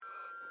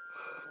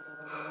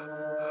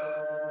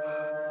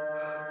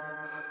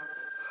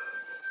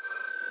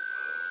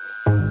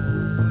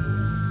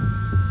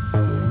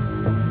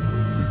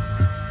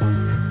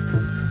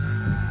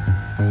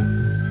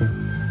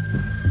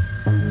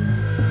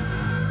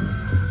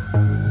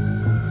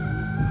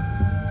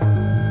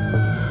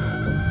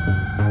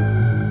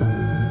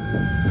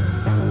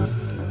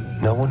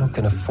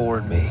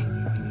afford me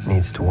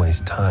needs to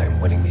waste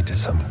time winning me to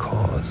some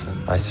cause.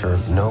 I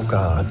serve no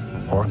god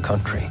or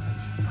country.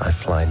 I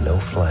fly no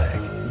flag.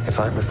 If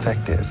I'm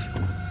effective,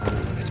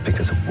 it's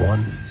because of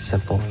one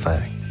simple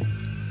fact.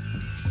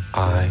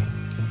 I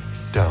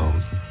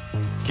don't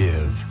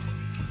give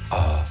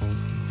a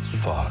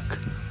fuck.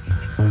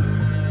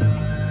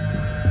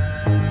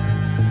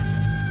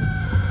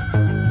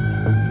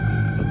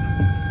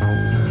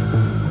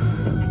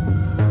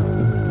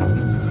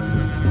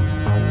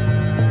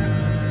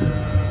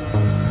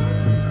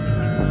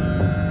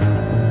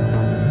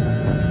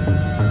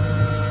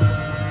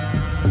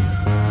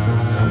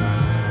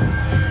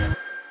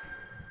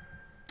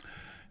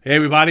 Hey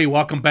everybody,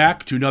 welcome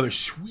back to another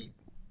sweet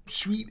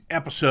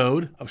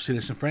episode of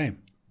Citizen Frame.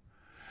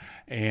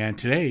 And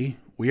today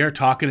we are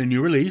talking a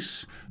new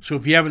release. So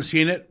if you haven't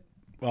seen it,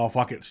 well,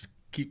 fuck it,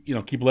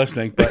 keep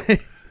listening. But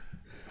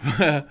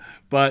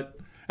but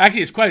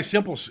actually, it's quite a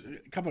simple,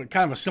 kind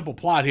of a simple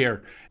plot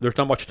here. There's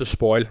not much to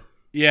spoil.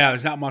 Yeah,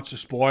 there's not much to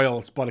spoil.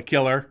 It's about a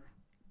killer,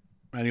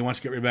 and he wants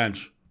to get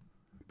revenge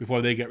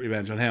before they get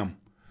revenge on him.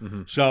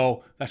 Mm-hmm.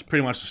 So that's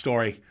pretty much the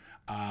story.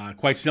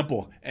 Quite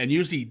simple. And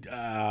usually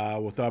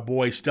with our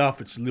boy stuff,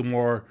 it's a little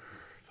more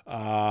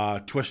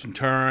twists and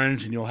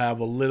turns, and you'll have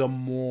a little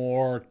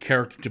more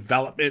character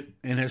development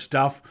in his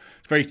stuff.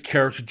 It's a very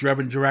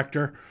character-driven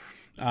director.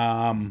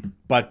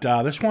 But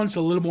this one's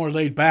a little more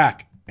laid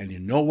back. And you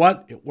know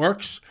what? It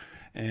works.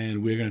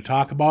 And we're going to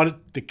talk about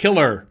it. The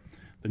Killer,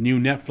 the new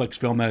Netflix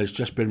film that has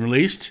just been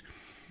released.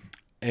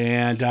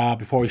 And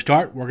before we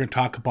start, we're going to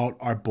talk about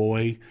our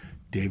boy,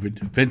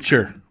 David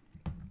Fincher.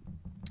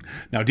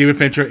 Now, David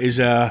Fincher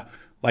is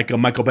like a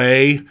Michael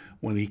Bay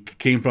when he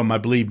came from, I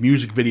believe,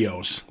 music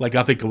videos. Like,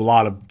 I think a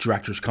lot of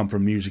directors come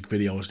from music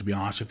videos, to be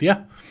honest with you.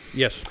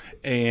 Yes.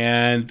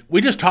 And we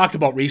just talked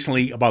about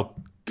recently about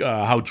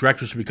how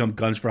directors have become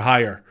guns for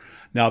hire.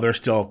 Now, there's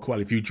still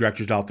quite a few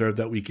directors out there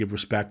that we give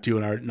respect to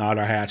and nod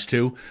our hats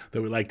to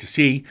that we like to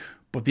see.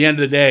 But at the end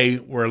of the day,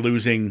 we're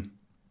losing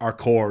our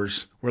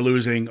cores. We're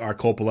losing our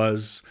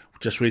Coppolas.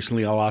 Just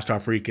recently, I lost our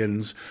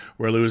Freakins.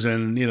 We're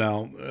losing,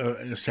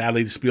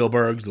 sadly, the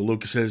Spielbergs, the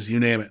Lucases, you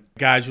name it.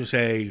 Guys who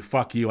say,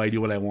 fuck you, I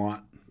do what I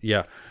want.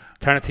 Yeah.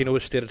 Tarantino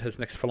has stated his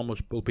next film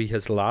will be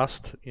his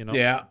last,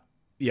 Yeah.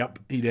 Yep,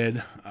 he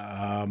did.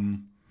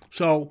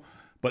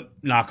 But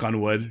knock on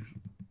wood,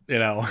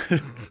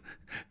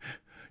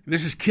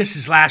 this is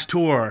Kiss's last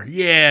tour.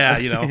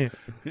 Yeah,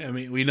 I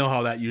mean, we know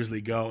how that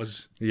usually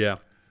goes. Yeah.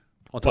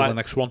 Until the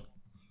next one.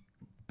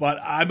 But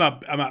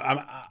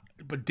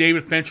But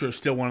David Fincher is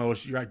still one of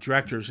those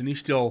directors, and he's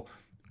still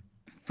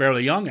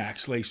fairly young,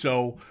 actually.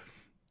 So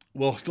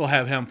we'll still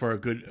have him for a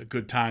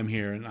good time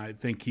here, and I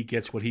think he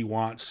gets what he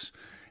wants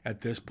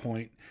at this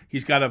point.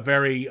 He's got a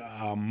very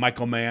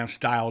Michael Mann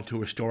style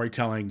to his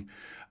storytelling.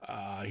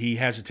 He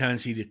has a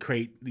tendency to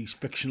create these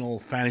fictional,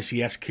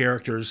 fantasy-esque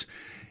characters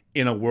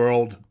in a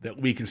world that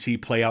we can see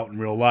play out in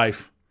real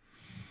life.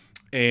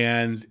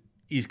 And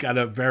he's got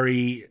a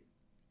very,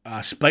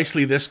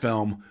 especially this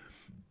film,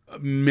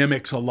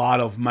 mimics a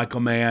lot of Michael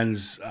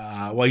Mann's,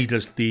 he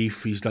does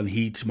Thief, he's done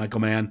Heat,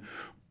 Michael Mann,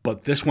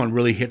 but this one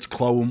really hits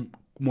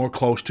more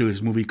close to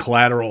his movie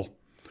Collateral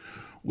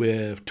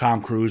with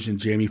Tom Cruise and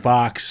Jamie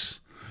Foxx.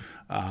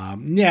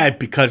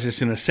 Because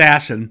it's an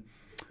assassin,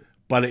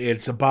 but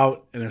it's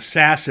about an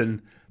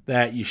assassin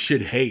that you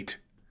should hate.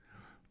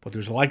 But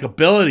there's a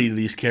likability to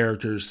these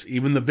characters,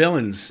 even the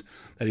villains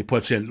that he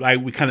puts in.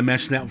 We kind of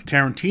mentioned that with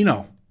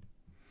Tarantino.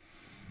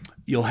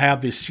 You'll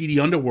have this seedy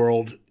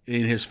underworld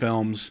in his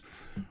films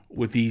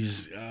with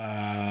these,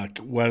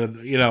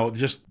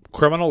 just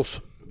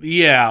criminals.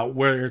 Yeah,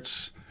 where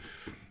it's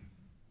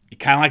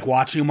kind of like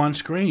watching them on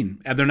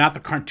screen. And they're not the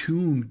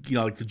cartoon,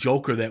 like the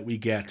Joker that we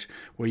get,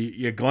 where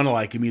you're going to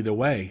like him either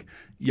way.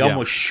 You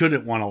almost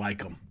shouldn't want to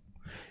like him.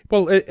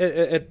 Well,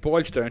 it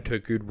boils down to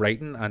good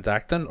writing and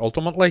acting,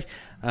 ultimately,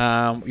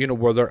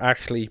 where they're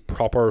actually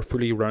proper,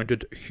 fully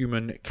rounded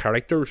human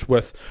characters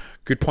with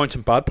good points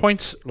and bad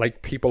points,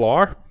 like people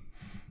are.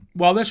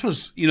 Well, this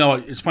was,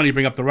 it's funny you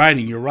bring up the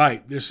writing. You're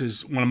right. This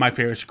is one of my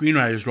favorite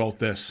screenwriters wrote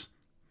this.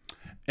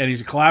 And he's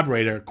a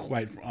collaborator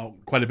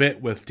quite a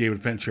bit with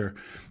David Fincher.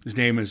 His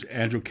name is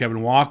Andrew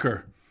Kevin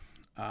Walker.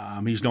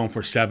 He's known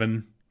for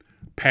Seven,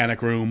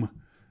 Panic Room,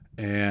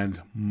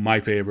 and my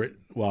favorite,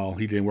 well,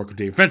 he didn't work with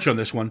David Fincher on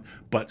this one,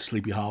 but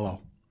Sleepy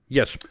Hollow.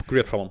 Yes,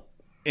 great film.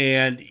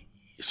 And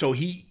so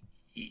he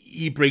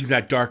brings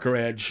that darker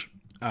edge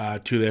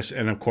to this,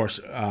 and of course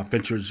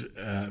Fincher's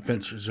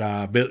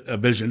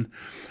vision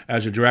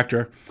as a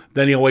director.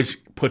 Then he always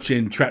puts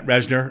in Trent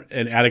Reznor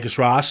and Atticus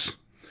Ross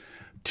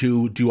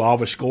to do all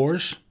the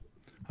scores.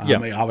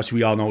 Obviously,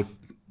 we all know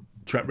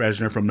Trent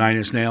Reznor from Nine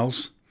Inch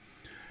Nails,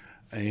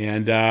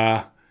 and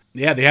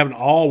they haven't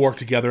all worked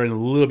together in a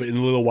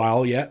little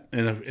while.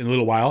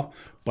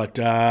 But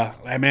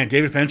man,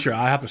 David Fincher,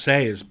 I have to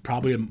say, is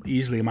probably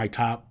easily in my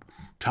top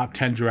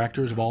 10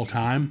 directors of all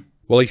time.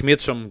 Well, he's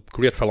made some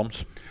great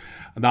films.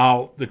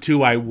 Now, the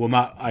two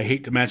I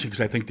hate to mention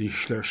because I think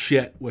they're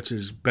shit, which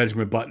is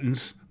Benjamin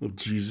Button's, oh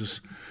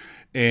Jesus,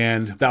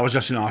 and that was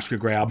just an Oscar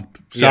grab.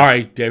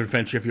 Sorry, David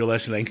Fincher, if you're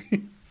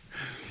listening.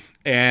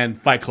 And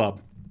Fight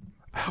Club.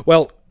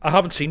 Well, I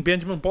haven't seen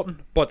Benjamin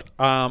Button, but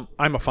I'm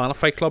a fan of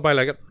Fight Club. I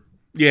like it.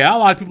 Yeah, a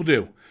lot of people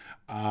do.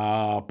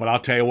 But I'll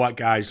tell you what,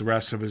 guys, the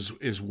rest of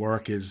his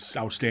work is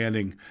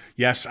outstanding.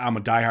 Yes, I'm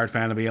a diehard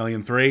fan of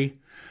Alien 3.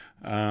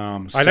 I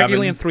like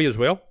Alien 3 as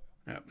well.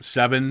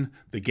 7,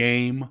 The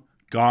Game,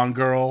 Gone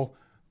Girl,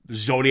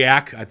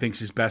 Zodiac, I think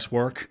is his best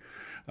work.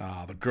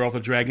 The Girl with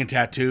the Dragon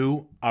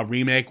Tattoo, a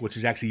remake, which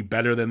is actually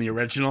better than the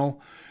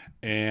original.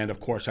 And,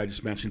 of course, I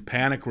just mentioned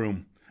Panic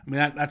Room. I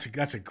mean,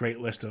 that's a great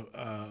list of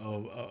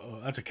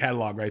that's a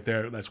catalog right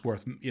there that's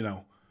worth,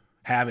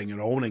 having and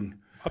owning.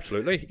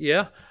 Absolutely,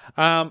 yeah.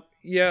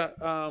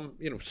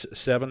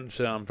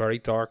 7's very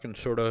dark and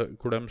sort of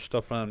grim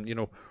stuff, and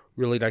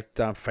really like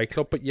Fight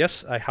Club. But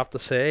yes, I have to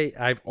say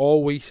I've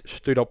always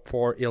stood up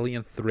for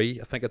Alien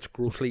 3. I think it's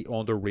grossly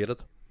underrated.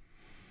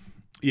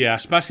 Yeah,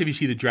 especially if you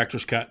see the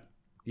director's cut.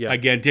 Yeah.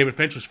 Again, David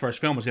Fincher's first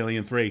film was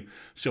Alien 3,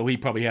 so he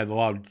probably had a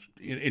lot of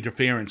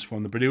interference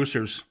from the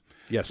producers.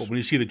 Yes. But when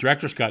you see the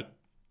director's cut,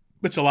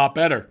 it's a lot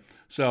better.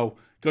 So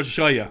goes to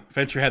show you,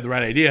 Fincher had the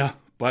right idea,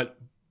 but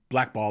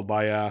blackballed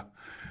by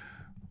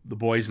the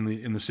boys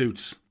in the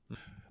suits.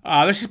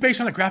 This is based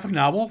on a graphic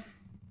novel.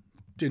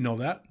 Didn't know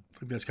that. I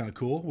think that's kind of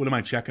cool. Wouldn't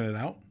mind checking it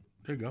out.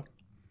 There you go.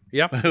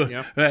 Yeah.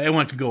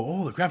 Everyone can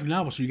go, the graphic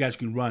novel, so you guys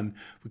can run.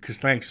 Because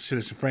thanks to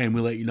Citizen Frame, we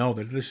let you know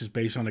that this is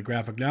based on a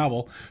graphic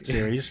novel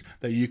series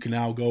that you can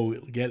now go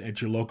get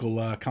at your local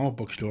comic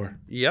book store.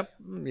 Yep,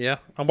 yeah.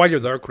 And while you're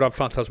there, grab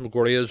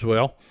Phantasmagoria as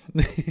well.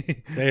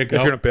 There you go.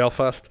 If you're in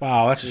Belfast.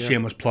 Wow, that's a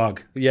shameless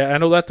plug. Yeah, I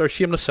know that. There's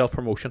shameless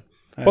self-promotion.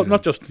 But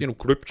not just,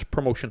 groups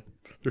promotion.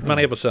 There's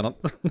many of us in it.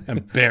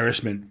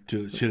 Embarrassment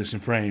to Citizen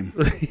Frame.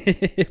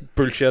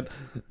 Bullshit.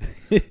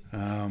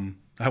 I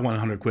want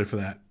 100 quid for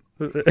that.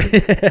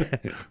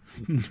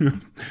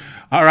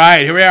 All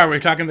right, here we are.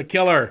 We're talking The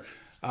Killer.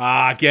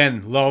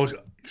 Again, low,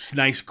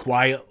 nice,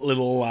 quiet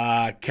little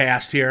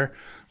cast here.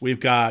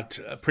 We've got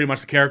pretty much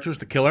the characters: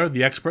 the killer,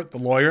 the expert, the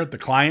lawyer, the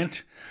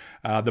client,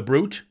 the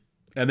brute,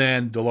 and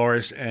then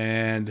Dolores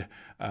and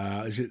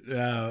was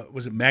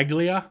it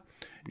Magdalia?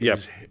 Yep.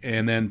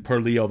 And then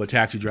Perleo, the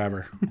taxi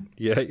driver.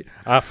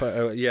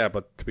 Yeah,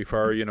 but to be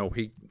fair,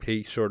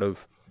 he sort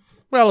of.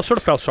 Well, I sort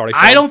of felt sorry for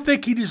him. I don't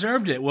think he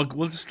deserved it.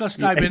 Let's dive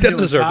into it. He didn't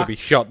deserve to be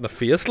shot in the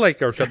face,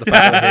 or shot in the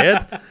back of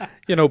the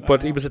head.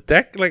 But he was a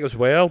dick, as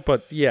well.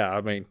 But yeah, I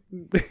mean.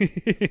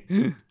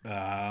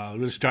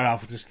 We'll start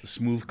off with just the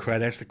smooth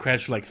credits. The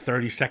credits are like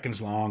 30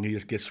 seconds long. He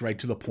just gets right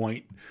to the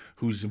point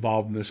who's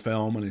involved in this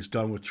film, and it's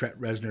done with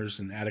Trent Reznor's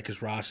and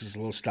Atticus Ross's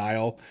little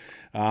style.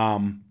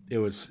 It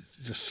was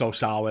just so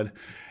solid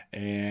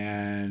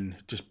and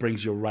just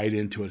brings you right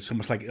into it. It's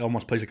almost like it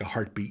almost plays like a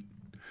heartbeat.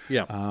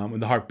 Yeah.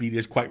 And the heartbeat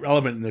is quite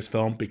relevant in this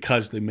film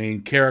because the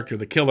main character,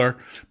 the killer,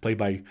 played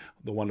by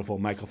the wonderful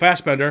Michael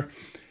Fassbender,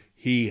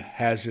 he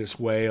has this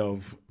way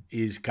of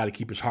he's got to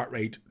keep his heart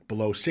rate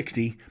below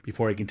 60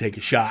 before he can take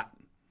a shot.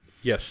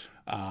 Yes.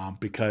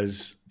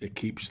 Because it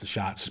keeps the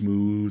shot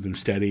smooth and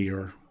steady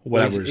or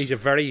whatever. Well, he's a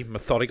very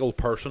methodical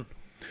person.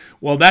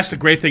 Well, that's the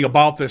great thing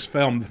about this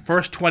film. The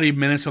first 20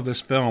 minutes of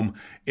this film,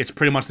 it's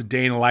pretty much the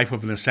day in the life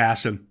of an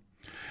assassin.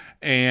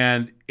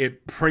 And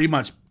it pretty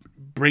much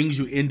brings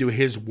you into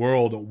his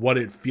world, what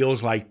it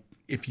feels like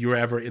if you're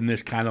ever in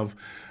this kind of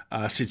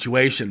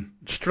situation.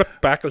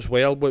 Stripped back as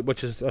well,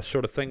 which is a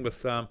sort of thing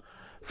with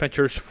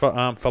Fincher's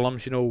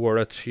films, where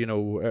it's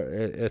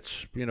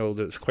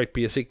it's quite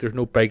basic. There's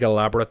no big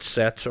elaborate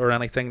sets or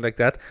anything like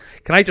that.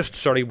 Can I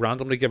just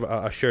randomly give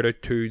a shout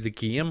out to The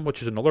Game,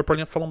 which is another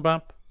brilliant film,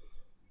 Bam?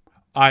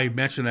 I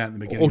mentioned that in the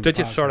beginning. Oh, did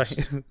you? Sorry.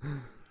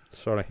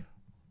 Sorry.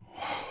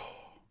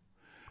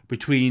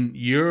 Between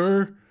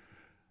your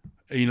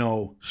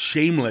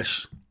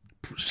shameless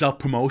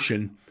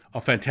self-promotion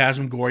of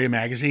Phantasmagoria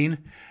magazine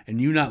and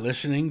you not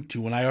listening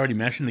to when I already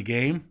mentioned The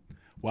Game,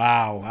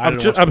 wow. I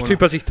was too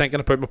busy thinking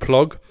about my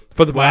plug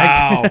for the mag.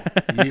 Wow.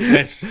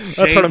 That's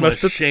what I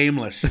missed it.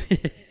 Shameless.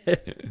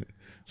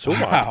 So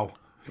wow.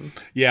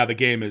 Yeah, The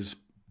Game is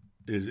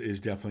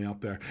definitely up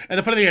there. And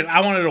the funny thing is,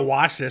 I wanted to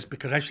watch this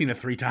because I've seen it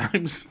 3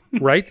 times.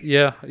 Right?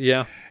 Yeah.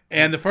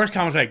 And the first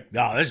time I was like,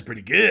 oh, this is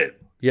pretty good.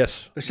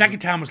 Yes. The second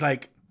time was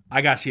like,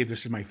 I got to see if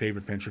this is my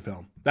favorite Fincher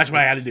film. That's what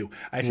I had to do.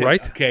 I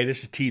said, okay,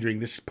 this is teetering.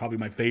 This is probably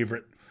my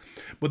favorite.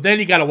 But then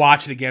you got to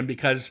watch it again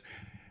because,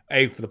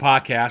 for the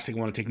podcast, I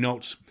want to take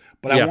notes.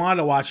 But I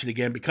wanted to watch it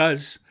again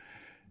because,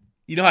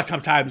 you know how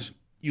sometimes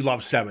you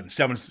love Seven.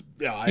 Seven's,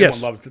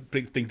 everyone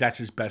think that's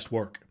his best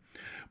work.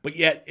 But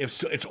yet,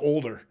 it's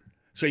older.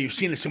 So you've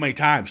seen it so many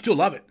times. Still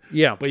love it.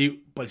 Yeah. But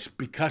it's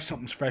because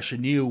something's fresh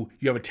and new,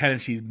 you have a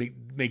tendency to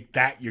make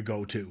that your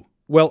go-to.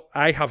 Well,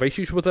 I have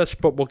issues with this,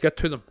 but we'll get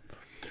to them.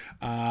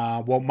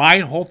 Well, my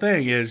whole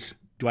thing is,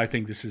 do I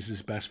think this is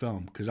his best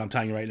film? Because I'm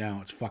telling you right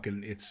now, I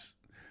think it's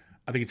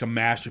a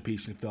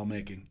masterpiece in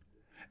filmmaking.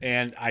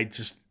 And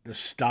the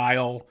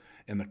style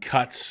and the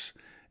cuts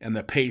and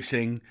the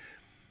pacing,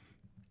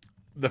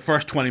 the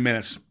first 20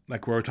 minutes,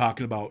 like we were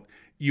talking about,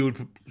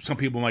 some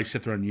people might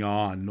sit there and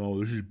yawn,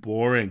 no, this is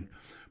boring.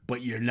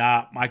 but you're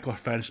not. Michael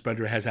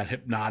Fassbender has that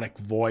hypnotic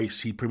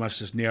voice. He pretty much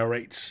just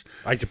narrates.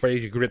 He's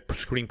a great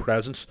screen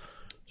presence.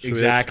 So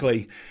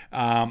Exactly.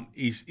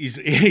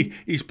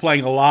 He's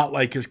playing a lot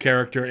like his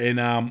character in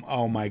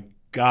oh my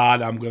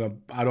God,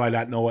 how do I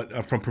not know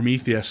it from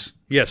Prometheus?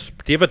 Yes,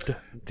 David.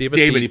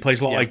 He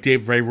plays a lot like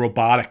Dave, very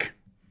robotic.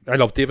 I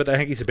love David. I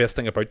think he's the best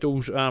thing about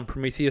those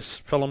Prometheus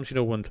films,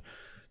 and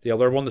the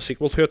other one, the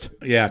sequel to it.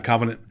 Yeah,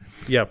 Covenant.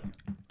 Yeah.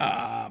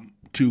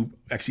 Two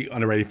actually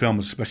underrated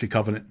films, especially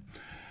Covenant.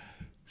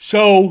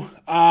 So,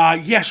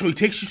 so he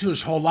takes you through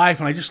his whole life,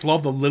 and I just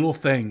love the little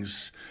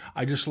things.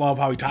 I just love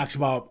how he talks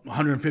about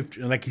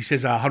 150, like he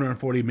says,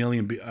 140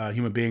 million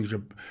human beings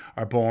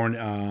are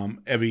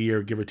born every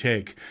year, give or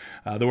take.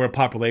 The world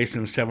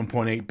population is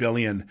 7.8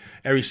 billion.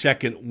 Every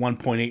second,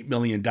 1.8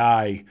 million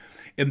die.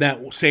 In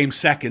that same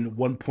second,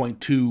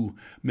 1.2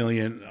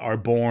 million are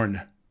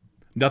born.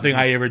 Nothing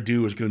I ever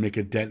do is going to make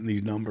a dent in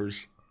these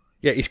numbers.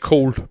 Yeah, he's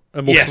cold,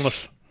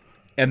 emotionless. Yes.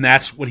 And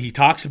that's what he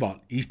talks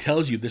about. He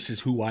tells you this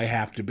is who I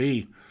have to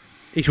be.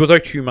 He's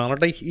without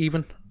humanity,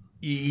 even.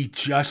 He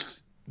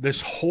just,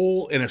 this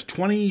whole, and it's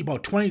 22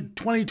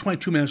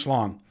 minutes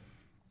long.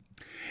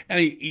 And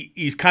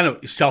he's kind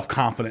of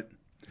self-confident.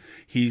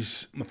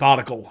 He's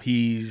methodical.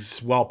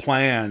 He's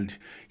well-planned.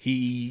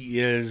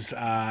 He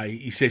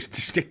says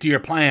to stick to your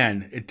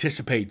plan,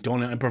 anticipate,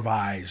 don't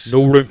improvise.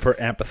 No room for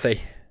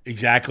empathy.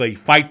 Exactly.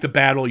 Fight the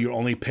battle you're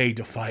only paid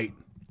to fight.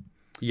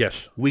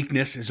 Yes.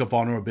 Weakness is a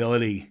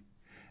vulnerability.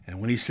 And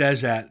when he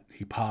says that,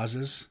 he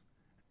pauses,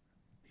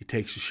 he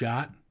takes a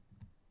shot,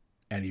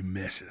 and he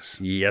misses.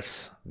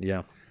 Yes.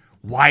 Yeah.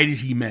 Why does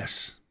he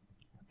miss?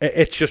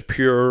 It's just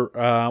pure,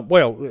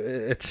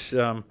 it's...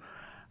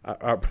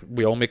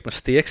 we all make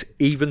mistakes,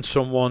 even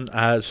someone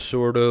as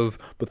sort of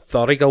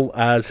methodical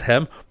as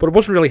him. But it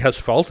wasn't really his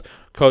fault,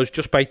 because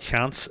just by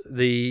chance,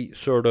 the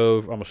sort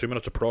of, I'm assuming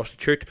it's a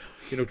prostitute,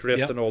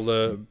 dressed in all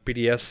the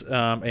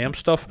BDSM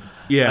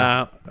stuff.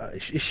 Yeah.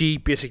 She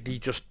basically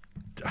just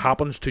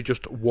happens to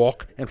just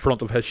walk in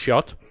front of his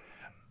shot.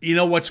 You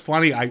know what's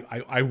funny?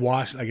 I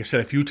watched, like I said,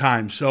 a few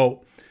times.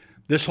 So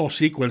this whole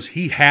sequence,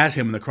 he has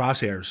him in the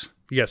crosshairs.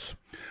 Yes.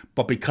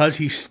 But because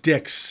he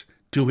sticks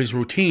to his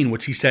routine,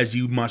 which he says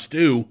you must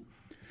do,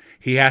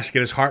 he has to get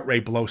his heart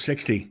rate below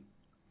 60.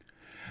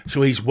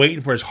 So he's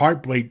waiting for his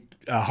heartbeat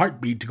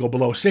to go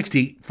below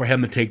 60 for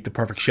him to take the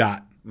perfect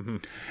shot. Mm-hmm.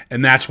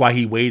 And that's why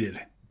he waited.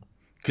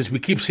 Because we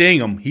keep seeing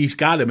him. He's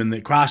got him in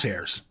the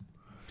crosshairs.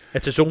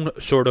 It's his own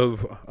sort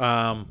of,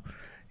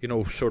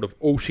 sort of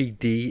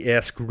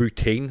OCD-esque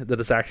routine that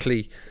has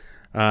actually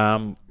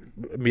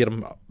made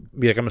him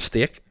make a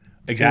mistake.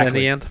 Exactly. In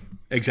the end.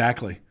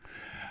 Exactly.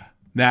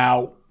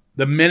 Now,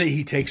 the minute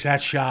he takes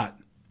that shot,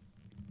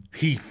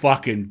 he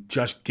fucking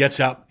just gets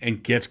up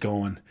and gets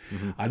going.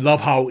 Mm-hmm. I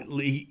love how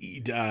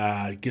he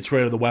gets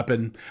rid of the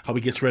weapon, how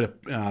he gets rid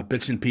of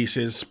bits and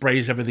pieces,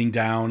 sprays everything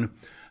down,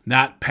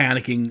 not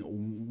panicking.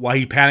 While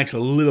he panics a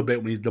little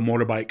bit when the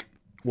motorbike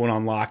won't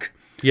unlock.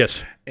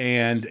 Yes.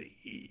 And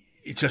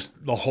it's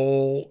just the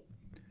whole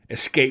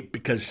escape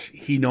because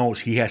he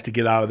knows he has to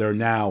get out of there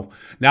now.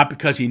 Not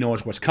because he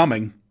knows what's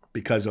coming,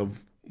 because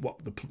of what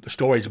the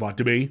story's about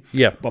to be,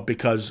 but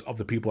because of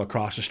the people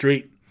across the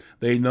street.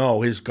 They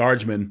know his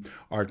guardsmen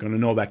are going to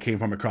know that came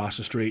from across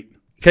the street.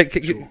 Can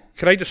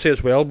I just say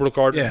as well,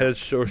 regarding his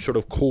sort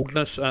of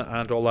coldness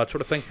and all that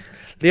sort of thing,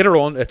 later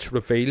on it's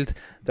revealed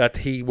that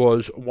he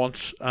was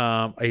once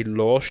a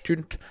law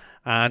student,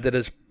 and it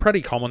is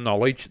pretty common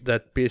knowledge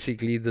that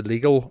basically the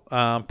legal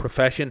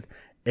profession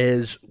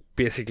is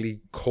basically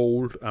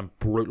cold and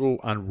brutal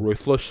and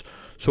ruthless.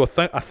 So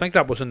I think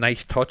that was a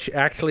nice touch,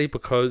 actually,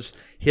 because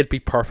he'd be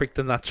perfect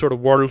in that sort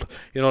of world,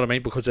 you know what I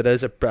mean, because it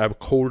is a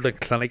cold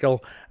and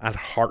clinical and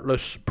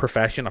heartless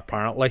profession,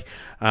 apparently.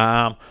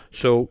 I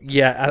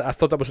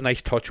thought that was a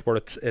nice touch where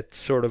it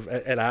sort of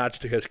it adds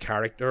to his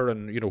character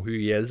and who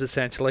he is,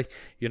 essentially.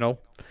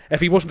 If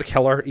he wasn't a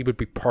killer, he would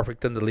be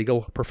perfect in the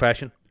legal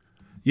profession.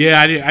 Yeah,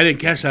 I didn't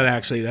catch that,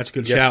 actually. That's a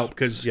good shout,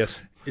 because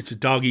yes. It's a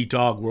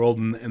dog-eat-dog world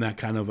in that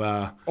kind of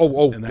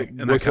in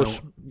that kind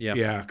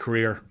of,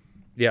 career.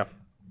 Yeah.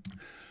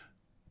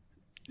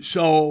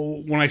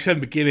 So when I said in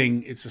the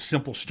beginning, it's a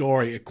simple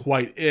story. It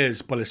quite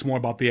is, but it's more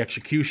about the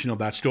execution of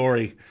that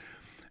story.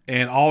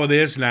 And all it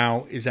is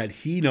now is that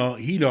he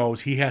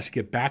knows he has to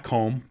get back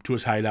home to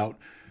his hideout,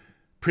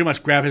 pretty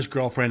much grab his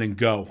girlfriend and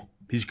go.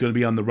 He's going to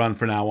be on the run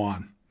from now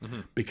on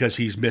because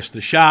he's missed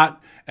the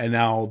shot, and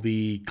now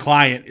the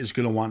client is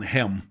going to want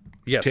him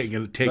taken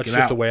out. That's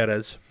just the way it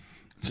is.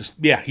 It's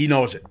just, he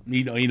knows it.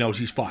 He knows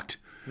he's fucked.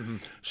 Mm-hmm.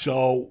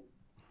 So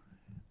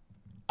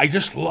I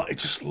just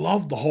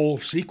love the whole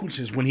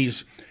sequences when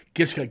he's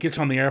gets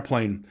on the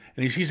airplane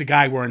and he sees a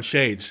guy wearing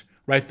shades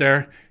right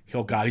there.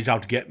 Oh God, he's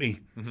out to get me.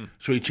 Mm-hmm.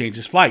 So he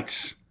changes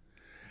flights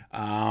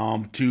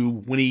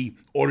to when he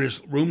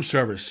orders room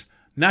service,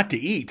 not to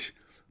eat,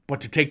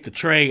 but to take the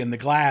tray and the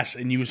glass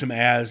and use them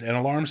as an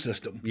alarm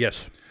system.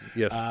 Yes.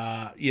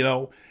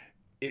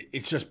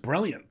 It's just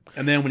brilliant.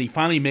 And then when he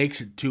finally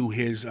makes it to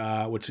his,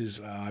 which is,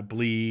 I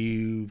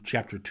believe,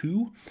 chapter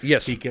 2,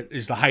 yes,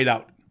 is the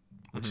hideout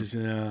which is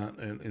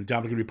in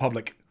Dominican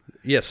Republic.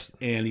 Yes.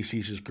 And he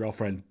sees his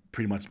girlfriend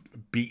pretty much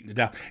beaten to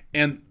death.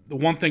 And the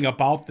one thing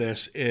about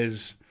this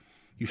is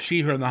you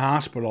see her in the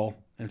hospital,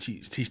 and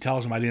she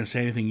tells him, I didn't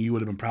say anything, you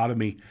would have been proud of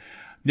me.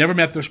 Never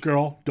met this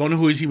girl, don't know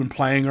who is even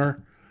playing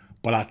her,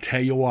 but I'll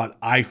tell you what,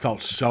 I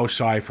felt so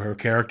sorry for her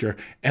character,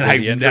 and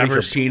I've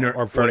never seen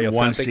her in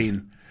one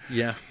scene.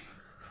 Yeah.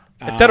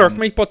 It did irk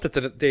me, but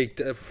they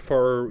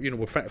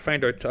we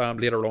find out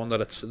later on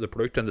that it's the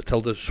Brute and the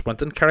Tilda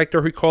Swinton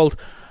character who called.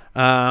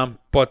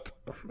 But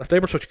if they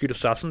were such good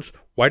assassins,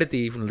 why did they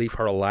even leave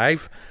her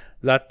alive?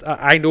 That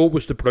I know it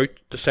was the Brute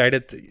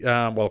decided.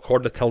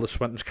 According to Tilda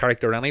Swinton's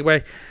character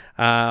anyway,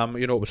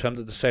 it was him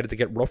that decided to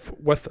get rough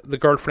with the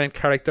girlfriend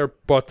character.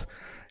 But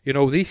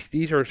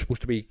these are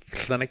supposed to be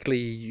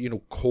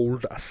clinically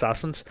cold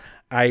assassins.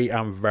 I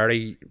am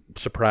very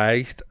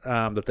surprised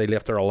that they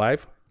left her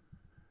alive.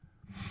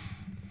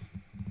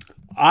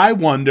 I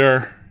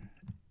wonder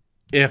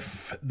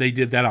if they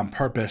did that on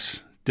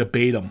purpose to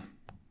bait him.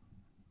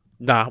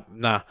 Nah.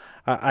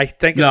 I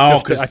think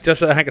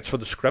it's I think it's for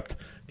the script,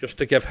 just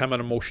to give him an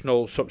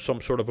emotional, some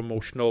sort of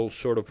emotional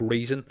sort of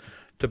reason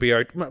to be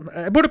out.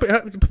 It would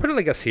have put it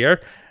like this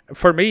here,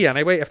 for me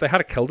anyway. If they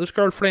had killed his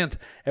girlfriend,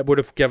 it would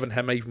have given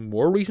him even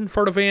more reason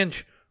for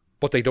revenge.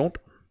 But they don't,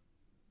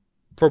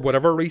 for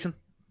whatever reason.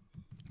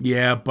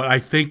 Yeah, but I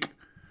think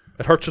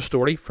it hurts the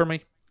story for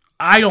me.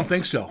 I don't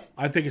think so.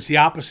 I think it's the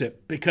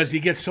opposite, because he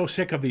gets so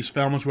sick of these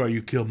films where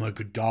you kill my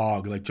good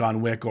dog, like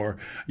John Wick, or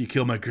you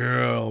kill my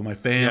girl, my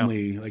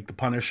family, like The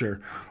Punisher,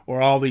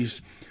 or all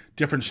these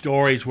different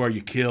stories where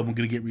you kill, I'm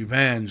going to get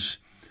revenge.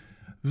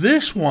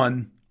 This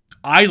one,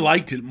 I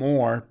liked it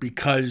more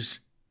because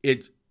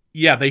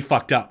they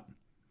fucked up.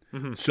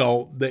 Mm-hmm.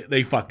 So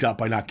they fucked up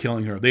by not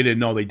killing her. They didn't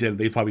know they did.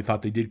 They probably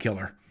thought they did kill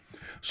her.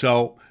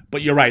 So,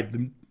 but you're right.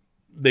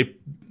 They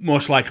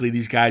most likely,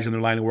 these guys in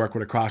their line of work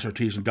would have crossed their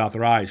T's and dot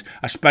their I's,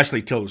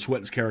 especially Tilda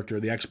Swinton's character,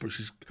 the expert.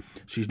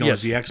 She's known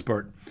as the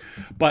expert.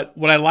 But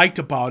what I liked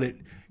about it,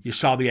 you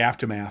saw the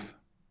aftermath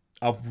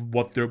of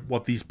what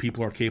these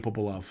people are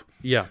capable of.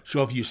 Yeah.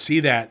 So if you see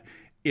that,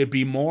 it'd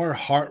be more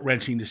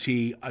heart-wrenching to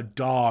see a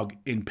dog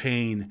in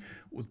pain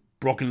with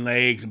broken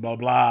legs and blah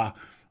blah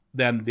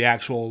than the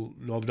actual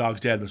the dog's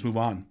dead. Let's move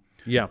on.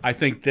 Yeah. I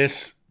think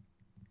this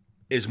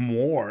is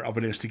more of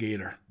an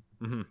instigator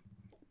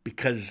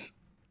because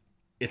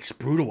it's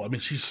brutal. I mean,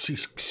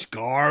 she's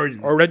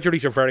scarred. Her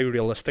injuries are very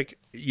realistic.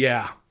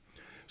 Yeah.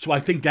 So I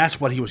think that's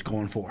what he was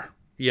going for.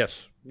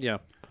 Yes. Yeah.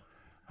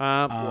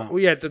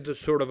 The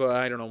sort of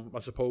I don't know. I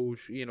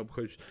suppose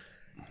because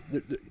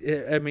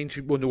it means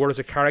when the word is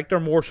a character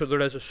more, so there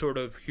is a sort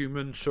of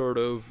human sort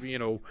of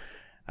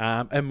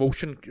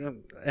emotion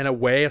in a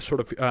way, a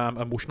sort of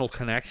emotional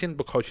connection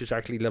because she's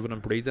actually living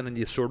and breathing, and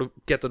you sort of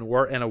get to know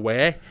her in a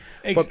way.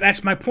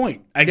 That's my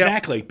point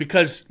exactly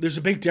because there's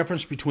a big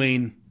difference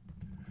between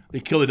they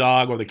kill a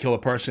dog or they kill a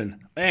person.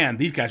 Man,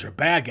 these guys are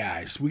bad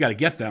guys. We got to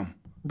get them.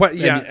 But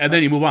and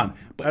then you move on.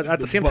 But at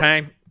the same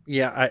time,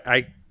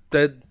 it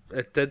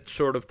did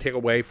sort of take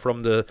away from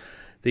the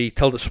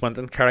Tilda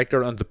Swinton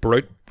character and the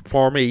Brute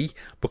for me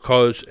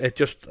because it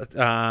just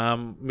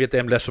made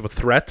them less of a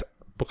threat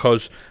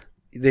because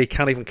they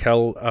can't even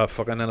kill a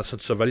fucking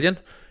innocent civilian,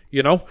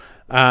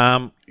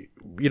 So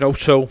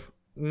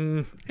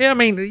they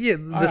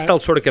still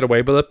sort of get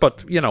away with it,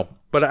 but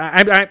but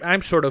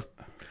I'm sort of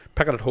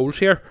picking at holes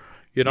here,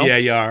 Yeah,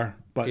 you are,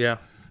 but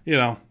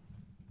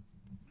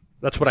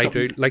that's what I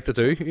do like to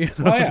do.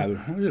 Well,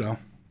 yeah,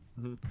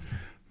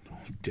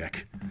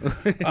 dick.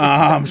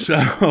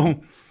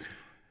 So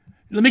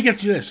let me get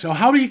to this. So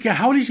how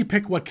does he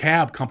pick what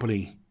cab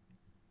company?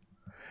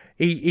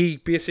 He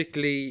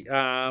basically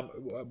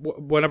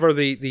whenever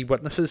the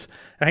witnesses,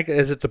 I think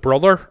is it the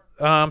brother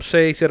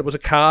said it was a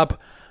cab,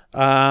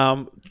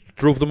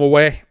 drove them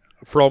away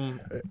from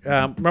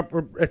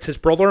remember it's his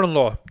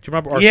brother-in-law. Do you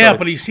remember?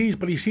 But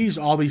he sees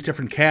all these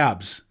different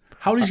cabs.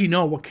 How does he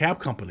know what cab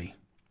company?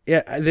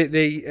 Yeah, I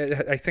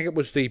think it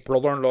was the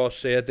brother-in-law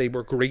said they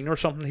were green or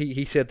something.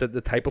 He said that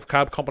the type of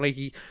cab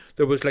company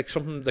there was like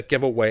something that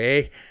give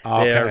away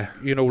their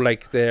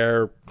like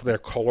their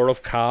color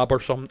of cab or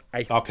something.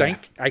 I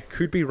think I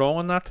could be wrong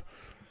on that.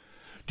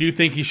 Do you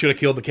think he should have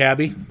killed the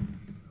cabbie?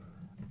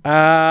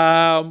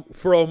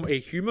 From a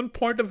human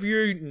point of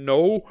view,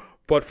 no.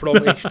 But from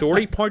a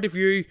story point of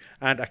view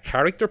and a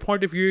character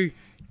point of view,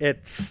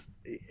 it's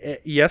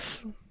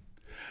yes.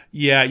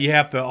 Yeah, you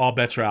have to. All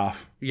bets are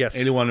off. Yes,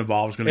 anyone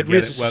involved is going to get it.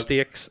 It raises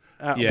stakes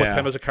with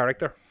him as a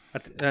character,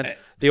 and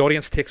the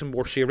audience takes him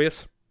more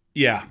serious.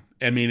 Yeah,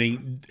 and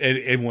meaning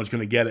everyone's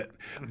going to get it.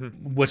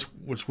 Mm-hmm.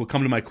 Which will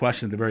come to my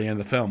question at the very end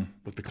of the film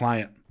with the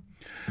client.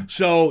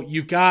 So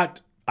you've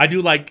got. I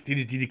do like.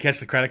 Did you catch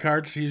the credit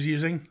cards he's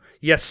using?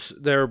 Yes,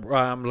 they're they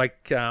were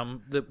like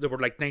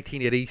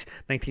 1980s,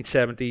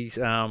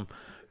 1970s.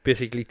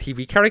 Basically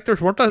TV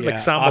characters, weren't they? Like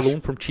Sam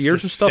Malone from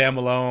Cheers and stuff. Sam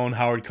Malone,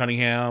 Howard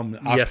Cunningham,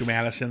 Oscar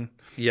Madison.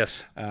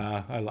 Yes.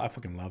 I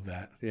fucking love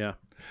that. Yeah.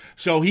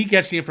 So he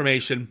gets the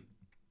information.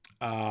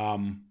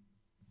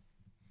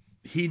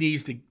 He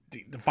needs to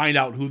find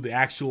out who the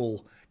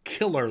actual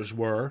killers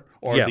were,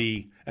 or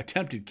the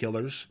attempted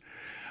killers.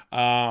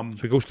 So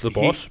he goes to the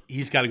boss.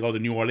 He's got to go to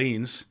New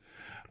Orleans,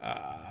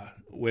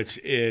 which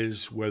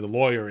is where the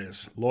lawyer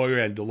is. Lawyer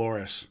and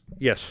Dolores.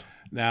 Yes.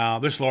 Now,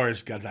 this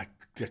lawyer's got that.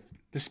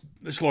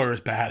 This lawyer is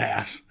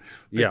badass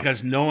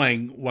because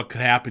knowing what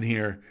could happen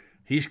here,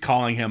 he's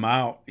calling him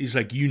out. He's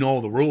like, you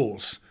know the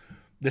rules.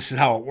 This is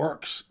how it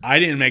works. I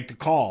didn't make the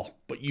call,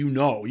 but you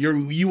know.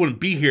 You wouldn't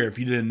be here if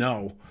you didn't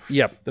know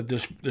that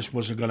this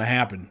wasn't going to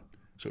happen.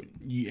 So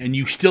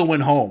you still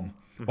went home.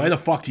 Mm-hmm. Why the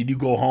fuck did you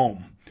go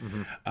home?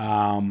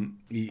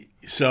 Mm-hmm.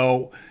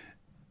 So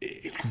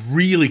it's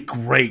really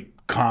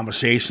great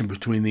conversation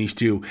between these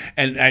two.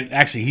 And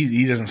actually,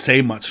 he doesn't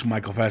say much,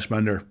 Michael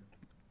Fassbender.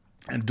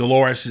 And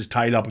Dolores is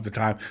tied up at the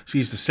time.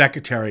 She's the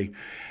secretary.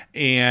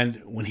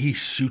 And when he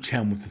shoots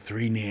him with the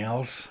 3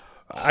 nails...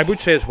 I would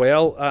say as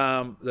well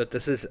that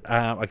this is,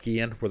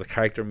 again, where the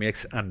character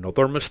makes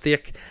another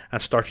mistake and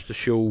starts to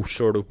show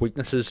sort of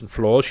weaknesses and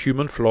flaws,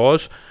 human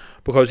flaws,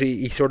 because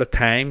he sort of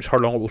times how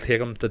long it will take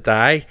him to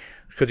die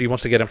because he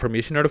wants to get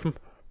information out of him,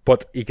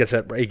 but he gets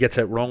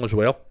it wrong as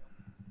well.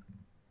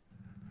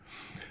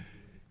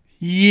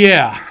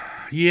 Yeah.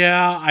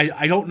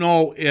 I don't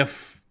know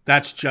if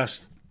that's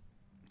just...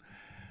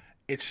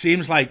 It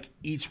seems like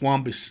each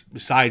one,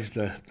 besides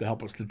the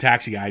helpless, the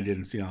taxi guy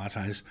didn't, that's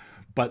nice.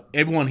 But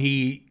everyone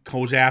he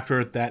goes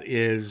after that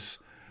is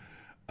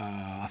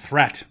a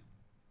threat,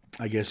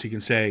 I guess you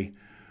can say,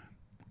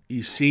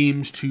 he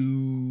seems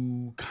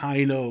to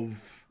kind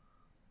of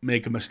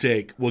make a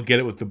mistake. We'll get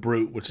it with the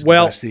Brute, which is the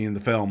best scene in the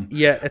film.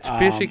 Yeah, it's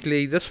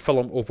basically, this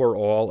film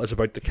overall is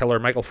about the killer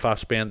Michael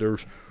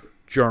Fassbender's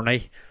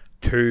journey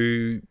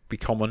to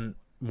becoming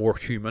more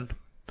human.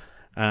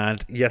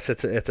 And yes,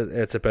 it's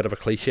a bit of a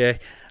cliche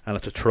and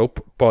it's a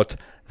trope, but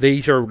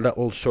these are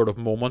little sort of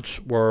moments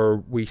where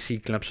we see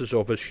glimpses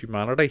of his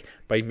humanity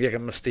by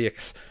making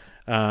mistakes.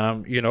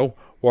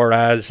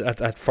 Whereas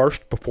at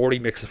first, before he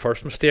makes the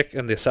first mistake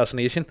in the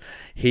assassination,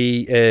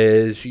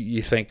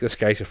 you think this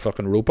guy's a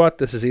fucking robot.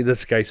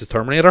 This guy's a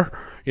Terminator,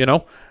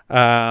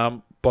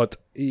 But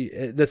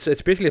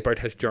it's basically about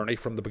his journey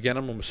from the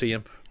beginning when we see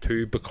him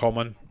to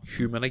becoming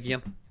human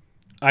again.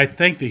 I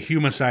think the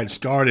human side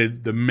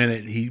started the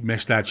minute he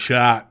missed that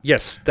shot.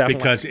 Yes, definitely.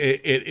 Because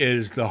it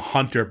is the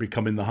hunter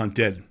becoming the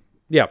hunted.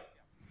 Yeah.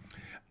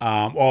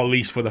 Or at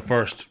least for the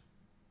first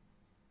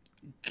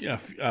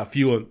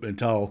few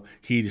until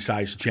he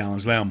decides to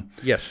challenge them.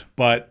 Yes.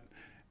 But,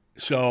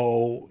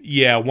 so,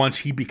 yeah, once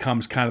he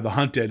becomes kind of the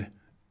hunted,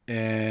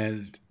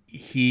 and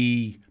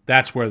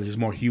that's where his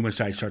more human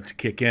side starts to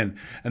kick in.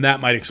 And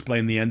that might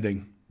explain the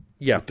ending.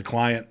 Yeah. With the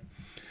client.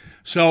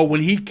 So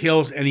when he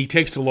kills, and he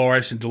takes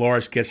Dolores, and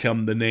Dolores gets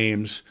him the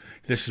names,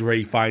 this is where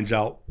he finds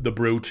out the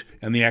Brute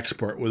and the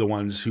Expert were the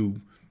ones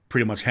who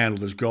pretty much handled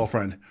his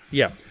girlfriend.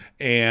 Yeah.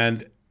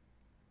 And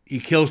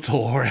he kills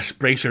Dolores,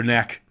 breaks her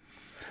neck.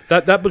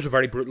 That was a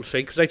very brutal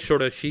scene,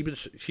 because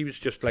she was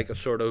just like a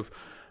sort of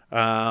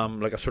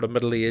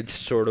middle-aged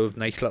sort of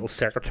nice little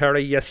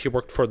secretary. Yes, she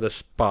worked for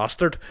this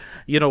bastard,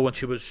 when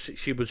she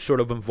was sort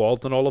of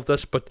involved in all of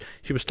this, but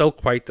she was still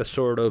quite a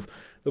sort of,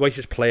 the way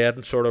she's played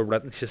and sort of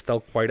written, she's still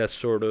quite a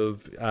sort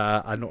of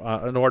an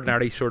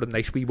ordinary sort of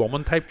nice wee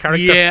woman type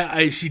character.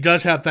 Yeah, she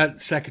does have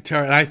that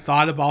secretary, and I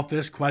thought about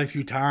this quite a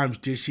few times.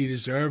 Did she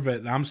deserve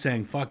it? And I'm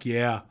saying, fuck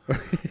yeah,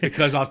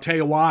 because I'll tell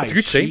you why. It's a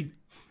good scene.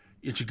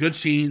 It's a good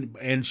scene,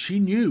 and she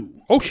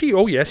knew. She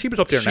was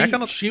up there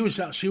necking it. She was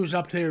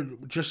up there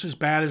just as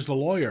bad as the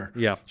lawyer.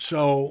 Yeah.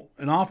 So,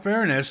 in all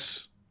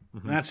fairness,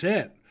 that's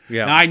it.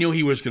 Yeah. Now, I knew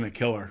he was going to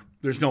kill her.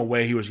 There's no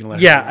way he was going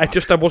to let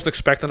her I wasn't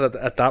expecting it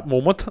at that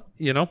moment,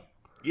 Yeah,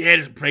 it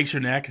just breaks her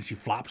neck, and she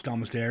flops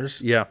down the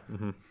stairs. Yeah.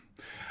 Mm-hmm.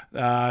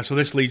 So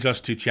this leads us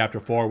to chapter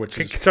 4, which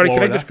is Sorry,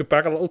 Florida. can I just go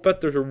back a little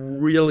bit? There's a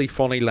really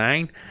funny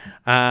line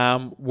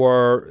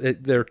where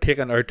they're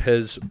taking out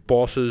his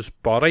boss's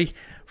body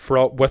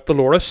with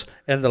Dolores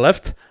in the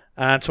lift,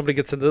 and somebody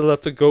gets into the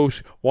lift and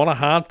goes, "Want a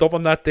hand up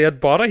on that dead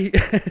body?"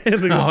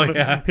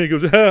 Yeah. He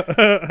goes,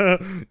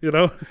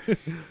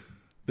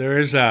 There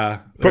is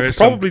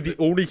probably the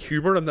only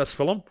humor in this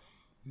film.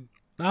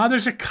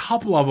 There's a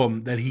couple of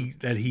them that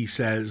he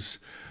says,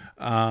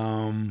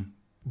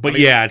 but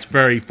it's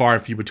very far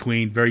and few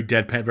between. Very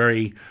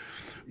deadpan.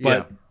 But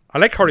yeah. I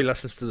like how he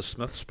listens to the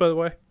Smiths, by the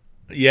way.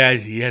 Yeah,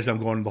 he has them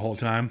going the whole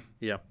time.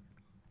 Yeah,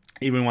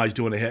 even while he's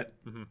doing a hit.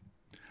 Mm-hmm.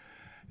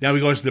 Now he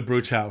goes to the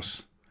Brute's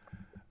house.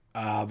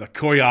 The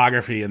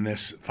choreography in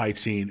this fight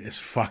scene is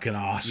fucking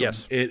awesome.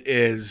 Yes, it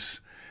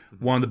is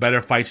one of the better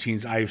fight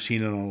scenes I've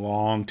seen in a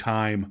long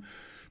time.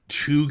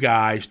 2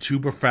 guys, 2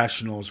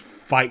 professionals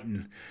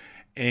fighting.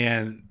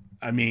 And,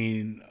 I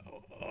mean,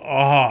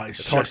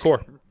 it's just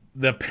hardcore.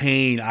 The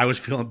pain. I was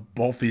feeling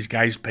both these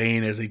guys'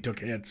 pain as they took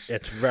hits.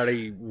 It's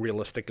very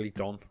realistically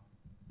done.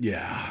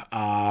 Yeah.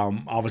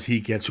 Obviously,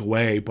 he gets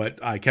away, but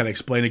I can't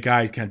explain it,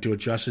 guys. Can't do it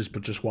justice,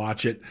 but just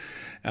watch it.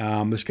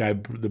 This guy,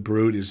 the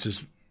Brute,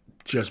 is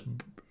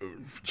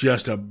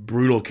just a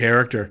brutal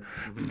character.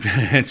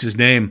 Hence his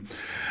name.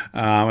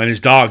 And his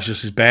dog's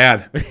just as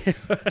bad.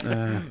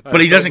 But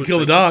he doesn't kill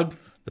the dog.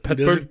 The pit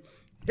bull.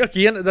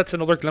 Again, that's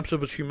another glimpse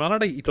of his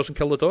humanity. He doesn't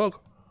kill the dog.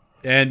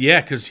 And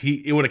yeah, because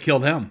it would have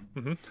killed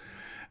him.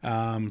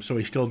 So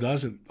he still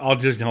doesn't. I'll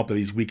just hope that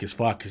he's weak as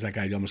fuck because that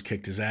guy almost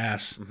kicked his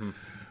ass.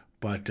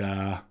 But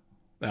that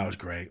was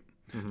great.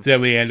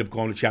 Then we end up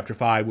going to chapter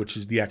 5, which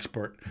is the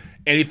expert.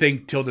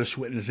 Anything Tilda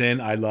Swinton is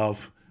in, I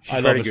love. I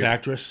love this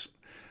actress.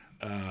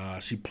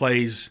 She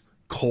plays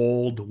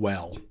cold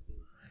well.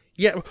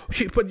 Yeah,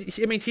 she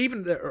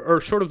even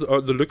or sort of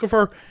the look of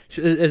her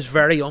is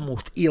very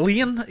almost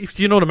alien. If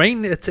you know what I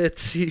mean,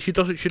 she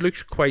doesn't. She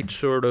looks quite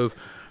sort of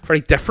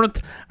very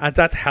different, and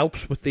that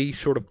helps with these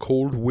sort of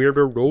cold,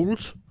 weirder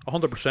roles.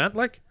 100%,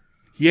 like.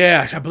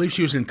 Yeah, I believe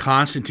she was in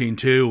Constantine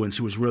too, and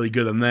she was really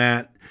good in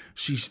that.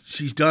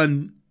 She's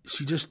done.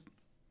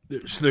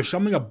 There's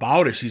something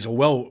about her. She's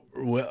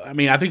I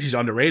mean, I think she's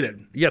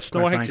underrated. Yes,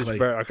 no, I think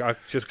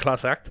she's a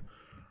class act.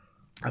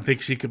 I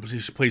think she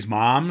plays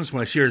moms. When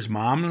I see her as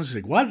mom, I was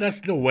like, "What?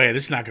 That's no way.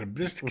 This she can't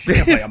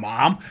play a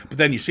mom." But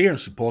then you see her and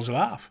she pulls it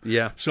off.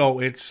 Yeah. So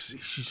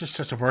she's just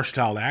such a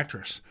versatile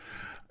actress.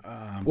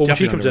 Well, when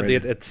she comes in,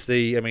 it's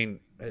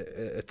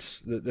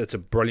a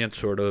brilliant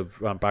sort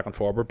of back and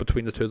forward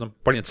between the two of them.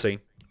 Brilliant scene.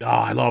 Oh,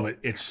 I love it.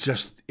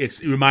 It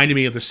reminded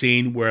me of the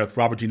scene where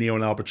Robert De Niro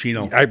and Al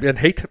Pacino. In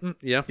Heat.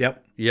 Yeah.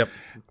 Yep.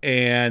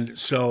 And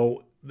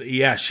so,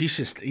 yeah, he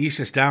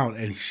sits down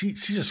and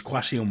she's just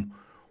questioning him.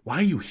 Why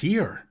are you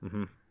here?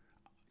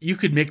 You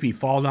could make me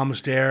fall down the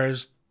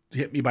stairs,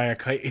 hit me by a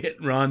kite, hit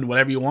and run,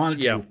 whatever you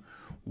wanted to.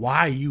 Why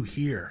are you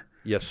here?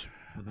 Yes.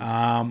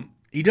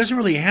 He doesn't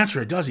really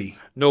answer it, does he?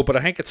 No, but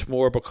I think it's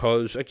more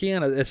because,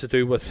 again, it's to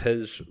do with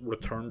his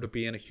return to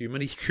being a human.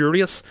 He's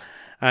curious,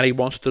 and he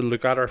wants to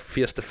look at her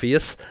face to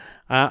face.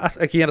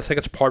 Again, I think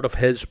it's part of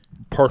his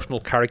personal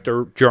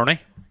character journey.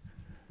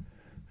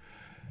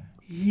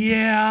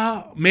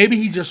 Yeah, maybe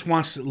he just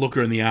wants to look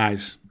her in the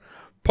eyes.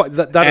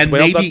 That as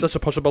well, that's a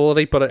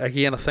possibility, but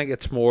again, I think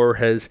it's more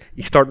he's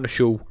starting to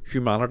show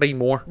humanity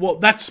more. Well,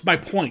 that's my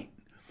point.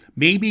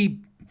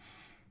 Maybe,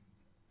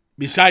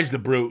 besides the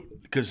Brute,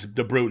 because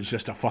the Brute is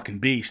just a fucking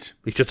beast.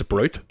 He's just a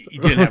brute. He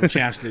didn't have a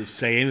chance to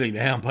say anything to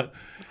him, but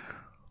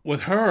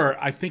with her,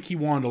 I think he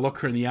wanted to look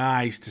her in the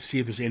eyes to see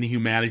if there's any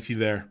humanity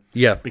there.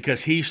 Yeah.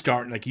 Because he's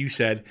starting, like you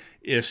said,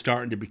 is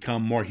starting to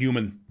become more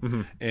human,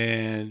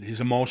 and his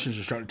emotions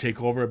are starting to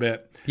take over a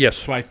bit. Yes.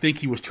 So I think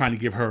he was trying to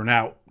give her an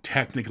out,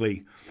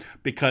 technically,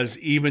 because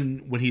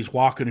even when he's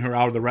walking her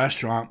out of the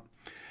restaurant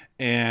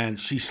and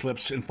she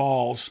slips and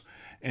falls,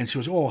 and she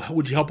goes, "Oh,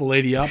 would you help a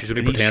lady up?"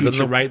 And he shoots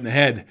her right in the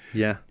head.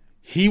 Yeah.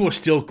 He was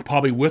still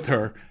probably with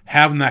her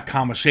having that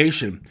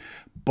conversation,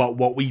 but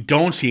what we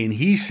don't see and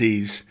he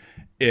sees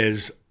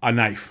is a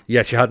knife.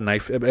 Yeah, she had a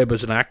knife. It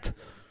was an act.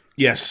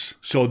 Yes.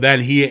 So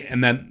then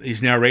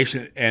his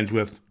narration ends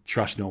with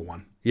 "trust no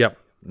one." Yep.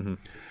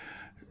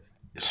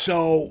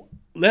 So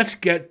let's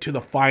get to the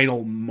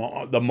final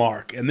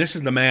mark, and this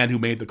is the man who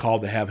made the call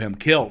to have him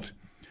killed.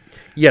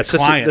 Yes,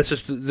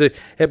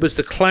 it was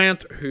the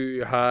client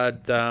who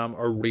had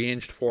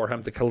arranged for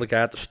him to kill the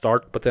guy at the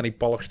start, but then he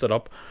bollocksed it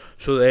up.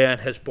 So then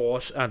his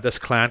boss and this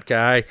client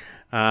guy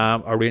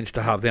arranged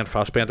to have then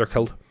Fassbender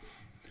killed.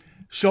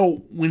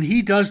 So when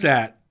he does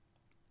that,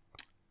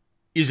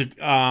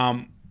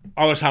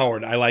 Arliss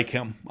Howard, I like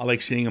him. I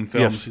like seeing him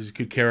films. Yes. He's a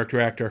good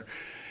character actor.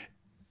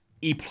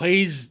 He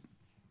plays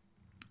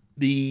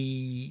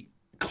the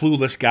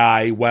clueless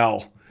guy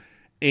well,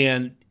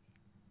 and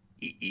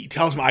he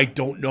tells him, "I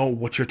don't know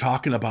what you're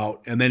talking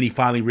about," and then he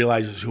finally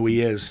realizes who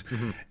he is,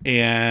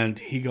 and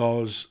he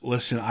goes,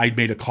 "Listen, I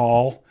made a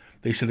call.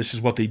 They said this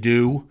is what they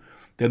do.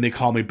 Then they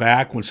called me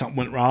back when something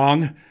went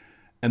wrong,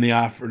 and they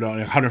offered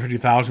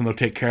 $150,000. They'll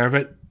take care of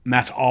it, and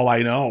that's all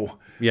I know."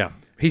 Yeah.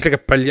 He's like a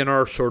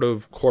billionaire sort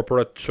of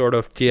corporate sort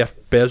of Jeff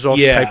Bezos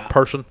type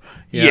person.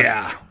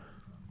 Yeah.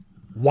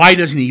 Why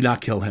doesn't he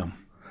not kill him?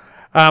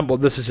 Well,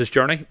 this is his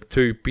journey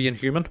to being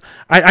human.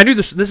 I knew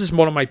this is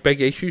one of my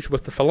big issues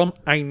with the film.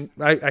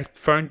 I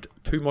found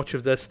too much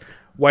of this.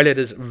 While it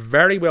is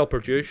very well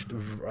produced,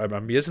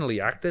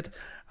 amazingly acted,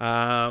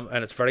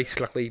 and it's very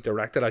slickly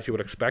directed, as you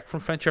would expect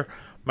from Fincher,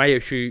 my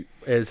issue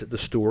is the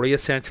story.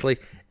 Essentially,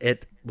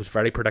 it was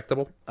very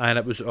predictable, and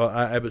it was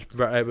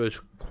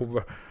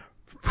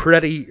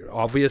pretty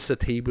obvious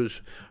that he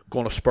was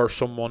going to spur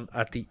someone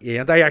at the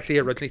end. I actually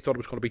originally thought it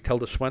was going to be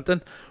Tilda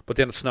Swinton, but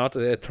then it's not.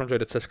 It turns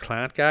out it's this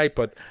client guy,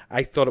 but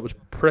I thought it was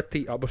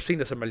pretty... We've seen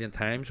this a million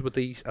times with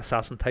these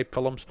assassin-type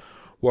films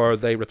where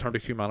they return to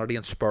humanity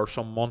and spur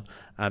someone,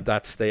 and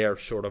that's their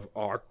sort of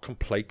arc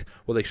complete,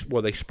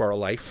 where they spur a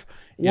life.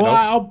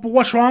 But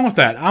what's wrong with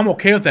that? I'm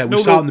okay with that.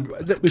 We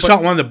saw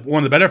one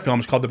of the better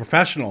films called The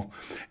Professional,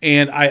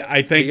 and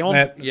I think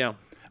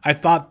I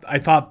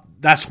thought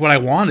that's what I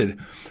wanted,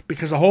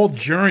 because the whole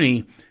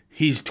journey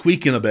he's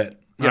tweaking a bit,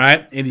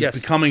 right? And he's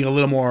becoming a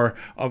little more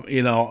of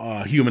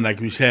human, like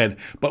we said.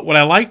 But what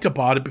I liked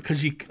about it,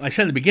 because I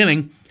said in the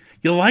beginning,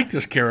 you like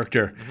this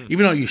character,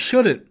 even though you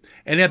shouldn't.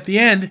 And at the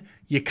end,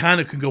 you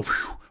kind of can go,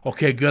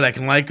 okay, good, I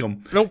can like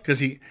him, because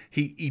he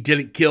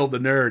didn't kill the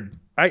nerd.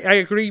 I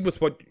agree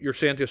with what you're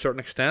saying to a certain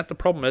extent. The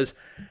problem is,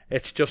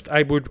 it's just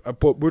I would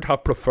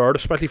have preferred,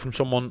 especially from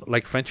someone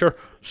like Fincher,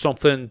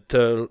 something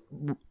to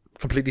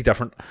completely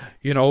different.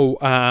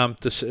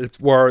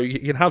 Where you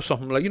can have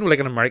something like like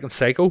an American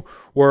Psycho,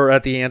 where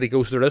at the end he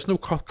goes, "There is no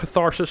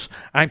catharsis.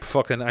 I'm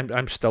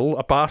still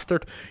a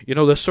bastard."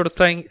 This sort of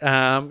thing.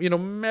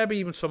 Maybe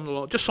even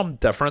just something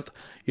different.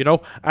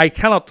 I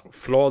cannot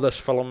flaw this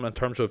film in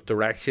terms of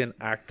direction,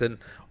 acting,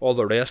 all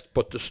the rest,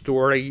 but the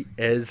story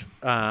has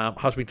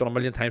been done a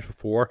million times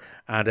before,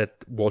 and it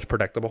was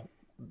predictable.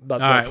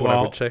 That's what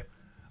I would say.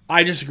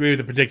 I disagree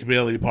with the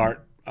predictability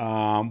part.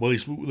 At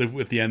least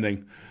with the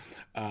ending.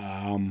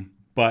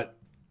 But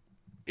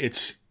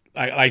it's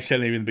like I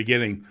said in the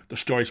beginning, the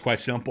story's quite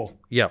simple.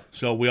 Yeah.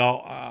 So we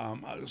all,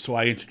 so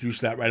I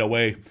introduced that right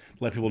away to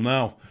let people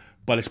know.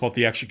 But it's about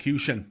the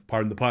execution,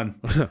 pardon the pun.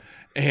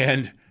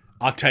 And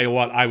I'll tell you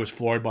what, I was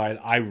floored by it.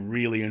 I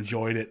really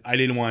enjoyed it. I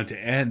didn't want it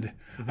to end.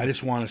 I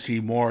just want to see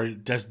more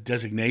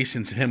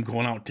designations of him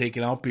going out and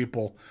taking out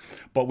people.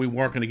 But we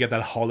weren't going to get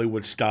that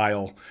Hollywood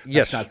style.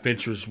 Yes. That's not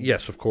Fincher's.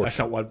 Yes, of course.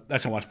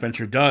 That's not what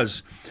Fincher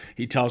does.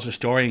 He tells a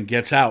story and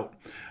gets out.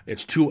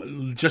 It's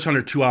just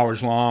under 2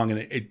 hours long, and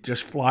it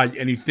just flies.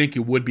 And you think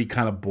it would be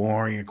kind of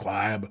boring and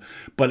quiet,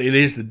 but it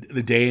is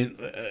the day.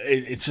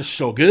 It's just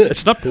so good.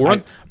 It's not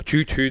boring, but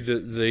due to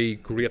the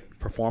great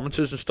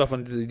performances and stuff,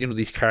 and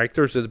these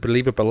characters, the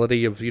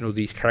believability of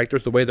these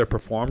characters, the way they're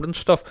performed and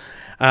stuff,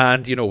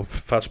 and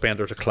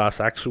Fassbender's a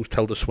class act, so's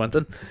Tilda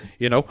Swinton,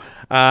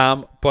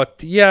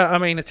 But yeah,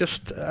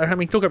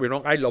 don't get me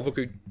wrong, I love a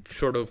good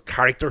sort of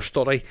character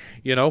study,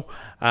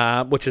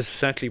 which is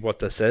essentially what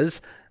this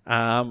is.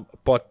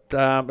 But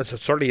it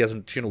certainly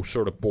isn't,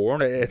 sort of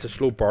boring. It's a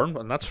slow burn,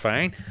 and that's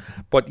fine.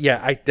 But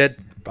yeah, I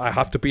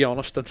have to be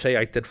honest and say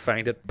I did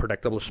find it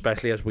predictable,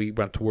 especially as we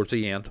went towards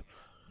the end.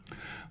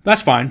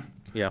 That's fine.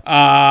 Yeah.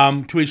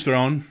 To each their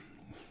own.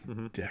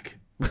 Dick.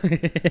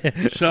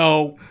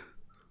 So,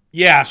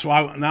 yeah. So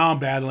now I'm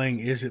battling.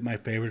 Is it my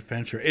favorite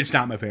Fincher? It's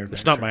not my favorite. Fincher.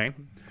 It's not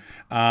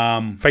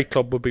mine. Fight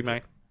Club would be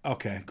mine.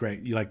 Okay,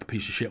 great. You like the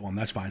piece of shit one.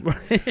 That's fine.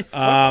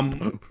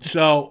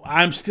 So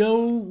I'm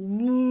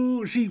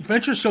still... See,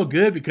 Fincher's so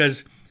good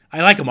because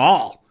I like them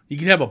all. You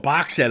can have a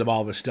box set of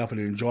all this stuff and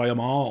enjoy them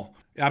all.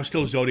 I'm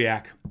still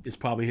Zodiac. It's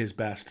probably his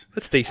best.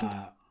 It's decent.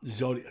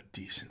 Zodiac,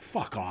 decent.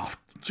 Fuck off.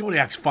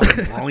 Zodiac's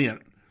fucking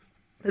brilliant.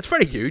 It's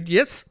very good,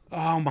 yes.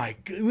 Oh my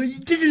god. Well, you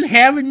didn't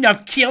have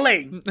enough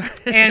killing.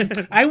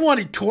 And I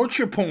wanted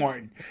torture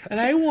porn.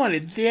 And I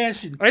wanted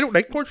this. And I don't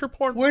like torture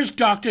porn. where's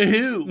Doctor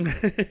Who?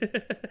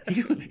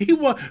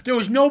 There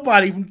was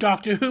nobody from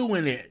Doctor Who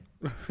in it.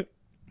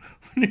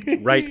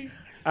 Right.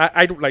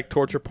 I don't like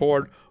torture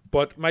porn,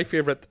 but my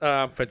favourite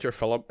Fincher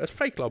film is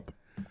Fight Club.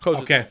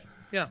 Okay.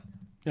 Yeah.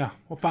 Yeah,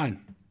 well,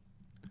 fine.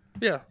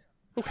 Yeah.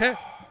 Okay.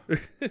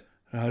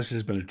 This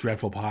has been a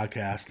dreadful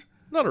podcast.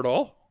 Not at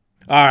all.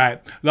 All right.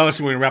 Now,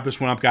 listen, we're going to wrap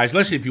this one up, guys.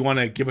 Listen, if you want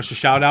to give us a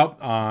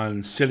shout-out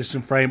on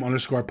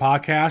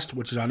CitizenFrame_podcast,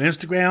 which is on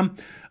Instagram,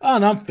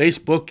 and on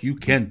Facebook, you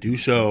can do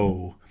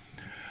so.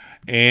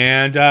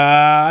 And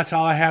that's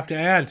all I have to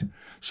add.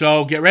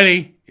 So get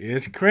ready.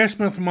 It's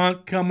Christmas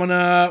month coming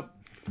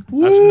up.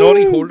 Woo! As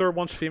Naughty Holder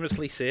once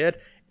famously said,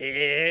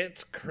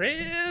 it's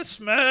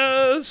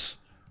Christmas.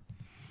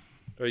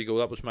 There you go.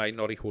 That was my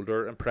Naughty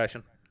Holder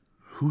impression.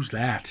 Who's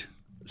that?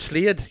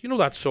 Slade. You know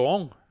that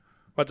song?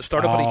 At the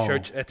start of it, he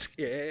shouts,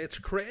 it's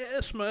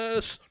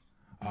Christmas.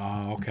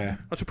 Oh, okay.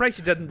 I'm surprised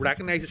you didn't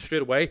recognise it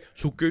straight away.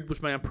 So good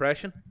was my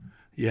impression.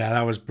 Yeah,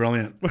 that was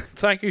brilliant.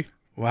 Thank you.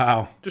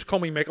 Wow. Just call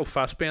me Michael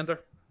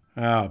Fassbender.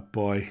 Oh,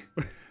 boy.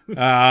 All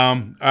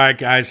right,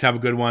 guys, have a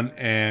good one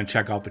and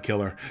check out The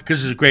Killer.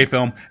 Because it's a great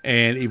film,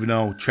 and even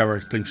though Trevor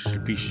thinks it's a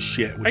piece of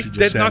shit, which I he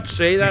just did not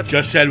say that. He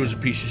just said it was a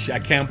piece of shit. I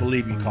can't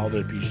believe he called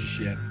it a piece of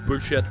shit.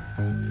 Bullshit.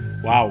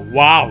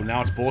 Wow,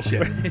 now it's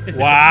bullshit.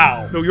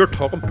 Wow. No, you're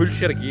talking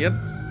bullshit again.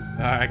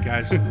 All right,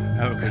 guys,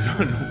 have a good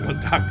one. We'll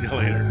talk to you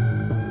later.